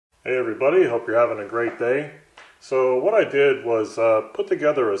Hey everybody, hope you're having a great day. So what I did was put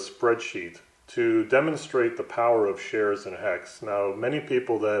together a spreadsheet to demonstrate the power of shares in HEX. Now many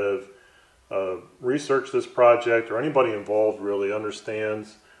people that have researched this project, or anybody involved really,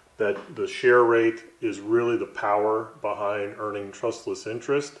 understands that the share rate is really the power behind earning trustless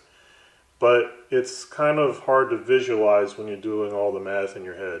interest, but it's kind of hard to visualize when you're doing all the math in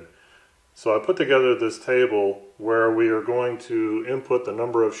your head. So I put together this table where we are going to input the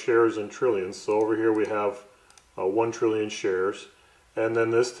number of shares in trillions. So over here we have 1 trillion shares. And then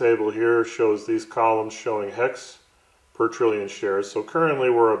this table here shows these columns showing HEX per trillion shares. So currently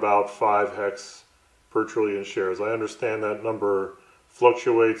we're about 5 HEX per trillion shares. I understand that number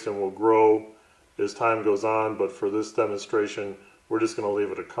fluctuates and will grow as time goes on, but for this demonstration we're just going to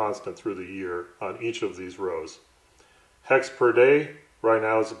leave it a constant through the year on each of these rows. HEX per day right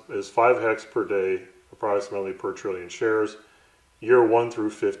now is 5 HEX per day, approximately per trillion shares, year 1 through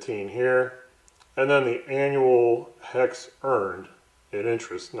 15 here, and then the annual HEX earned in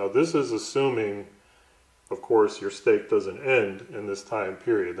interest. Now this is assuming, of course, your stake doesn't end in this time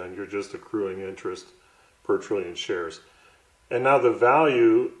period, then you're just accruing interest per trillion shares. And now the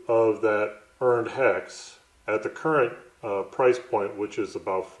value of that earned HEX at the current price point, which is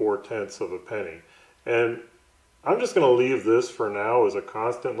about 4/10 of a penny. And I'm just going to leave this for now as a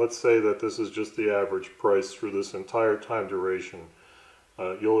constant. Let's say that this is just the average price through this entire time duration.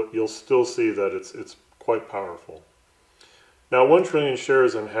 You'll still see that it's quite powerful. Now 1 trillion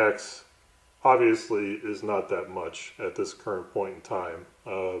shares in HEX obviously is not that much at this current point in time.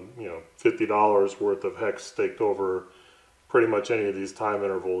 $50 worth of HEX staked over pretty much any of these time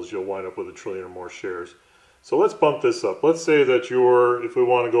intervals, you'll wind up with 1 trillion or more shares. So let's bump this up. Let's say that if we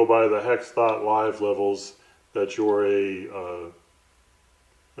want to go by the HEX.live levels, that you're a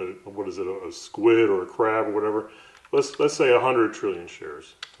squid or a crab or whatever. Let's say 100 trillion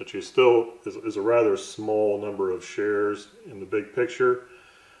shares, which is still is a rather small number of shares in the big picture.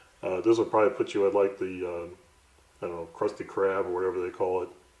 This will probably put you at like the I don't know, Krusty Krab or whatever they call it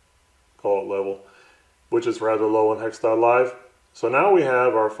level, which is rather low in HEX.live. So now we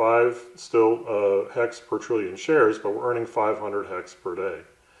have our 5 still HEX per trillion shares, but we're earning 500 HEX per day.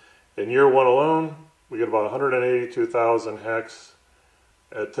 In year 1 alone, we get about 182,000 HEX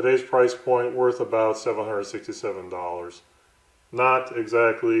at today's price point, worth about $767. Not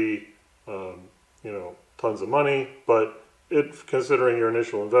exactly, tons of money, but considering your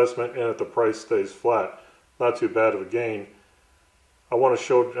initial investment and if the price stays flat, not too bad of a gain. I want to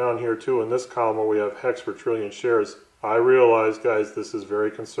show down here too in this column where we have HEX per trillion shares. I realize, guys, this is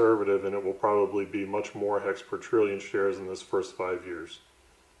very conservative and it will probably be much more HEX per trillion shares in this first 5 years.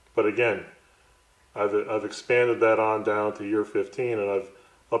 But again, I've expanded that on down to year 15, and I've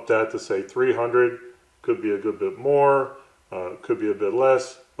upped that to say 300. Could be a good bit more, could be a bit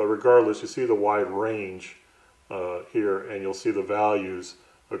less, but regardless, you see the wide range here, and you'll see the values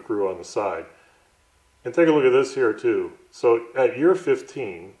accrue on the side. And take a look at this here too. So at year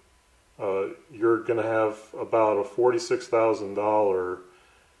 15, you're going to have about a $46,000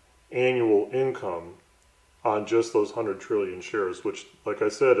 annual income on just those 100 trillion shares, which, like I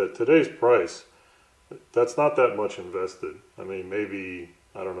said, at today's price, that's not that much invested. I mean, maybe,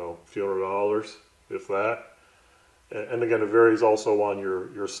 I don't know, a few $100, if that. And again, it varies also on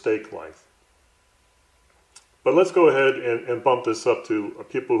your stake length. But let's go ahead and bump this up to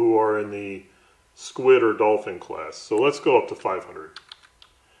people who are in the squid or dolphin class. So let's go up to 500.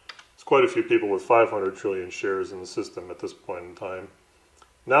 There's quite a few people with 500 trillion shares in the system at this point in time.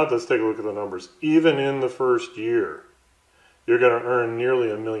 Now let's take a look at the numbers. Even in the first year, you're going to earn nearly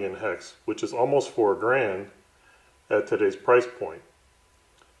 1 million HEX, which is almost $4,000 at today's price point.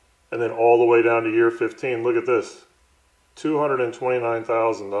 And then all the way down to year 15, look at this,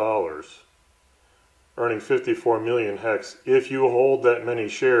 $229,000, earning 54 million HEX if you hold that many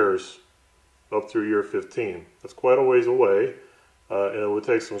shares up through year 15. That's quite a ways away, and it would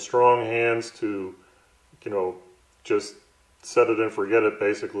take some strong hands to, just set it and forget it,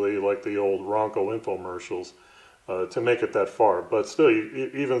 basically, like the old Ronco infomercials, to make it that far. But still,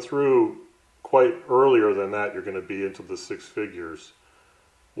 even through quite earlier than that, you're going to be into the 6 figures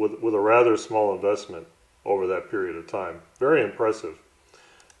with a rather small investment over that period of time. Very impressive.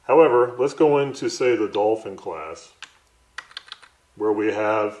 However, let's go into, say, the dolphin class, where we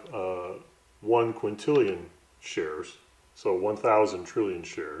have 1 quintillion shares, so 1,000 trillion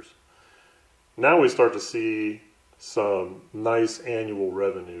shares. Now we start to see some nice annual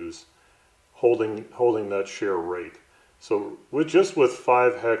revenues holding that share rate. So with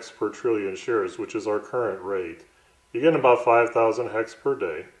 5 HEX per trillion shares, which is our current rate, you're getting about 5,000 HEX per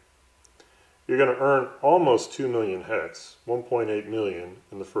day. you're going to earn almost 2 million HEX, 1.8 million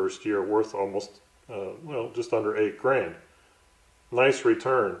in the first year, worth almost, well, just under 8 grand. Nice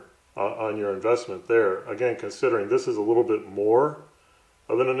return on your investment there. Again, considering this is a little bit more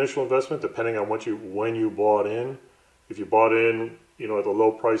of an initial investment, depending on when you bought in. If you bought in, you know, at the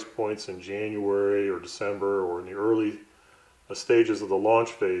low price points in January or December or in the early stages of the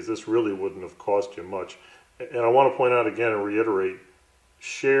launch phase, this really wouldn't have cost you much. And I want to point out again and reiterate,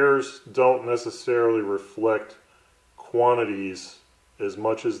 shares don't necessarily reflect quantities as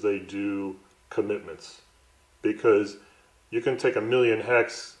much as they do commitments, because you can take 1 million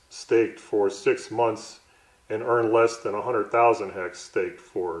HEX staked for 6 months and earn less than 100,000 HEX staked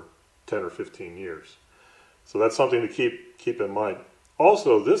for 10 or 15 years. So that's something to keep in mind.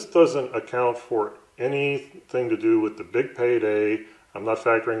 Also, this doesn't account for anything to do with the big payday. I'm not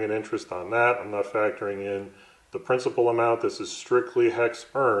factoring in interest on that. I'm not factoring in the principal amount. This is strictly HEX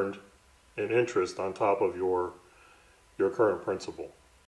earned and interest on top of your current principal.